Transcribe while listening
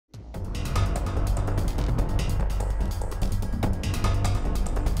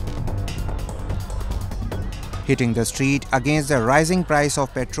Hitting the street against the rising price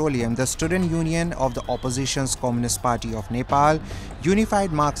of petroleum, the student union of the opposition's Communist Party of Nepal,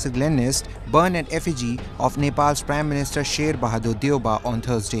 unified Marxist-Leninist, burned an effigy of Nepal's Prime Minister Sher Bahadur Deuba on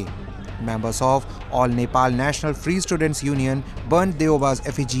Thursday. Members of All Nepal National Free Students Union burned Deuba's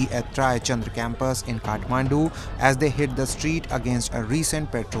effigy at Tri-Chandra Campus in Kathmandu as they hit the street against a recent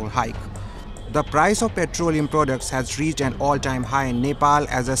petrol hike. The price of petroleum products has reached an all-time high in Nepal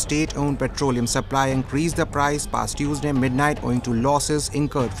as a state-owned petroleum supplier increased the price past Tuesday midnight owing to losses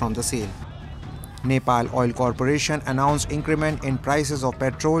incurred from the sale. Nepal Oil Corporation announced increment in prices of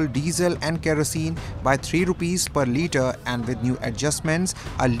petrol, diesel and kerosene by 3 rupees per litre, and with new adjustments,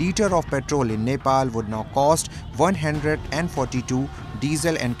 a litre of petrol in Nepal would now cost 142,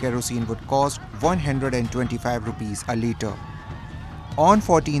 diesel and kerosene would cost 125 rupees a litre. On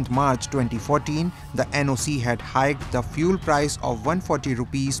 14th March 2014, the NOC had hiked the fuel price of 140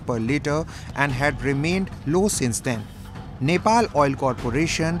 rupees per litre and had remained low since then. Nepal Oil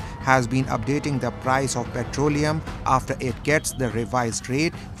Corporation has been updating the price of petroleum after it gets the revised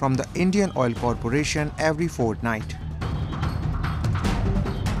rate from the Indian Oil Corporation every fortnight.